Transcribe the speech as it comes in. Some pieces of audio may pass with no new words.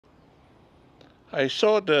I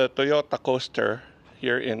saw the Toyota Coaster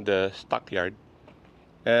here in the stockyard,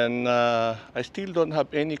 and I still don't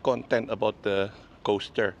have any content about the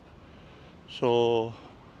coaster. So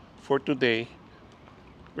for today,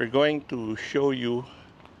 we're going to show you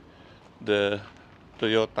the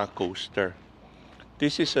Toyota Coaster.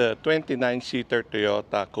 This is a 29-seater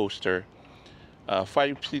Toyota Coaster,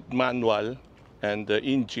 5-seat manual, and the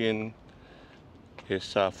engine is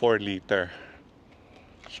 4-liter.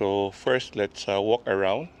 So first, let's walk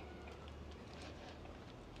around.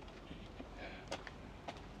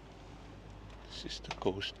 This is the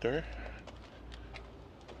coaster.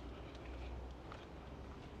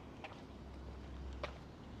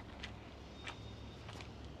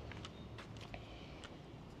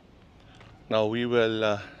 Now we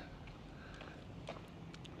will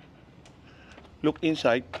look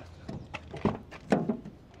inside.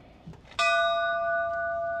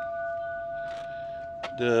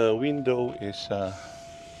 The window is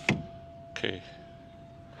okay,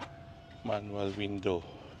 manual window,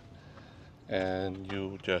 and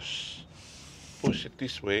you just push it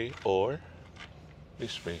this way or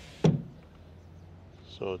this way.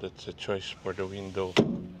 So that's a choice for the window.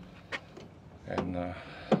 And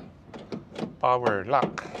power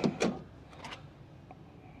lock.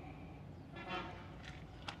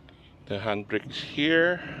 The handbrake is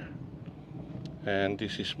here, and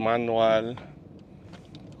this is manual.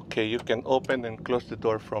 Okay, you can open and close the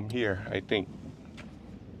door from here, I think.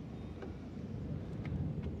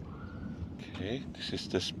 Okay, this is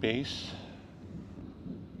the space.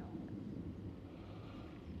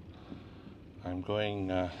 I'm going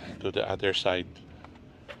to the other side.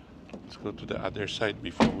 Let's go to the other side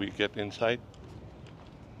before we get inside.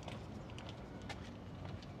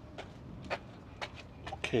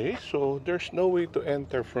 Okay, so there's no way to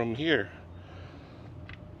enter from here.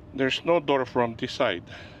 There's no door from this side,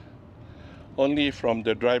 only from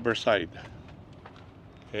the driver's side.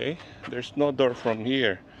 Okay, there's no door from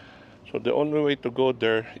here, so the only way to go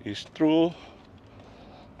there is through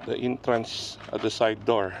the entrance at the side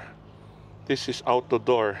door. This is auto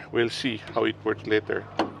door. We'll see how it works later.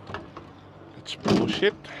 Let's push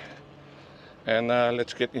it, and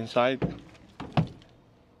let's get inside.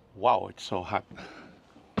 Wow, it's so hot.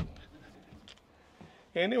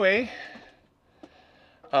 Anyway,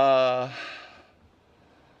 okay,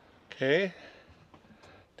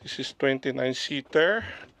 this is 29-seater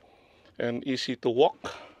and easy to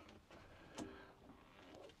walk.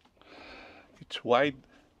 It's wide.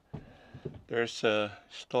 There's a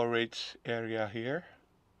storage area here.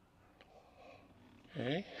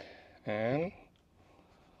 Okay, and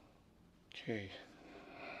okay,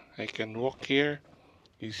 I can walk here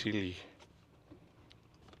easily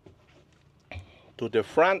to the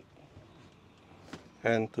front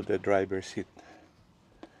and to the driver's seat.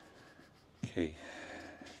 Okay,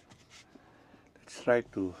 let's try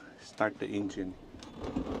to start the engine.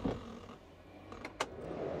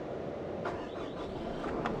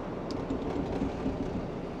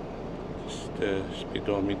 This is the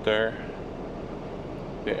speedometer.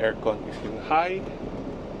 The aircon is in high.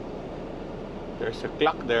 There's a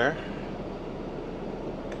clock there.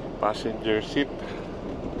 Passenger seat.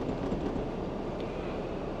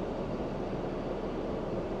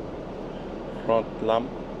 Front lamp,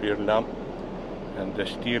 rear lamp, and the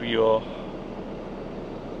stereo.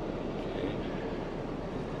 Okay.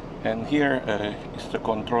 And here is the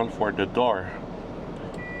control for the door.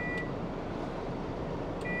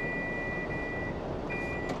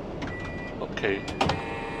 Okay,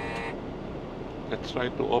 let's try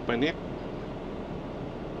to open it.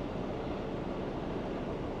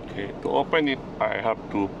 Okay, to open it, I have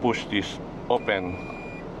to push this open,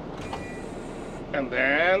 and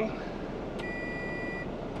then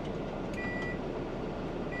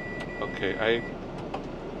okay,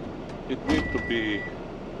 it needs to be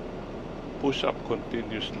pushed up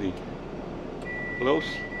continuously. Close.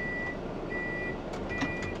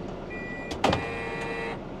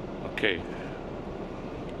 Okay,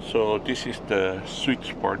 so this is the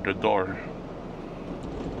switch for the door.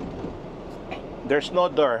 There's no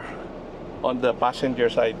door on the passenger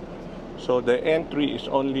side, so the entry is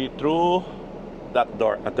only through that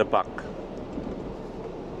door at the back.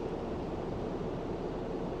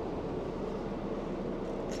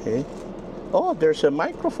 Okay. Oh, there's a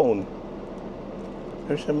microphone.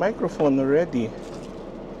 There's a microphone already.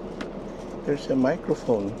 There's a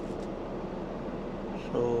microphone.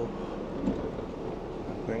 So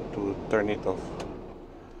I'm going to turn it off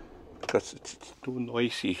because it's too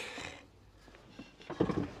noisy.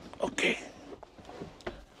 Okay.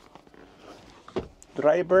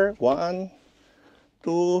 Driver, 1,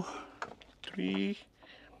 2, 3,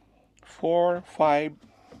 4, 5,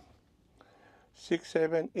 6,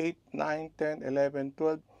 7, 8, 9, 10, 11,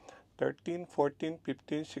 12, 13, 14,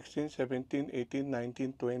 15, 16, 17, 18,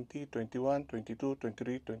 19, 20, 21, 22,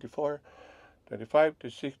 23, 24, 25,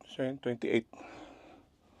 26, 27, 28.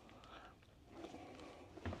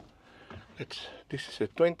 This is a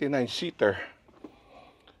 29-seater.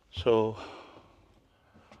 So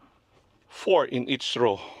 4 in each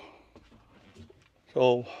row.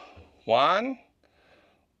 So 1,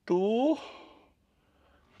 2,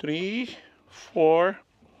 3, 4,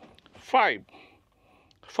 5.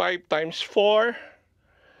 5 times 4,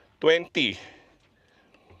 20.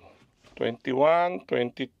 21,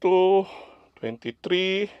 22,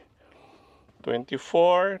 23,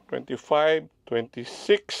 24, 25,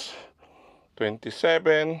 26,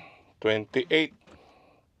 27, 28,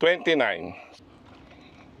 29.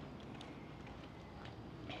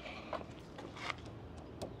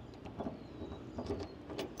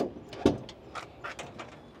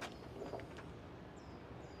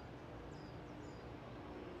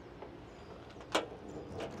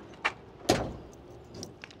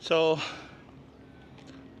 So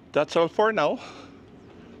that's all for now.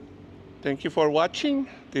 Thank you for watching.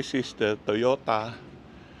 This is the Toyota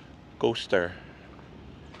Coaster.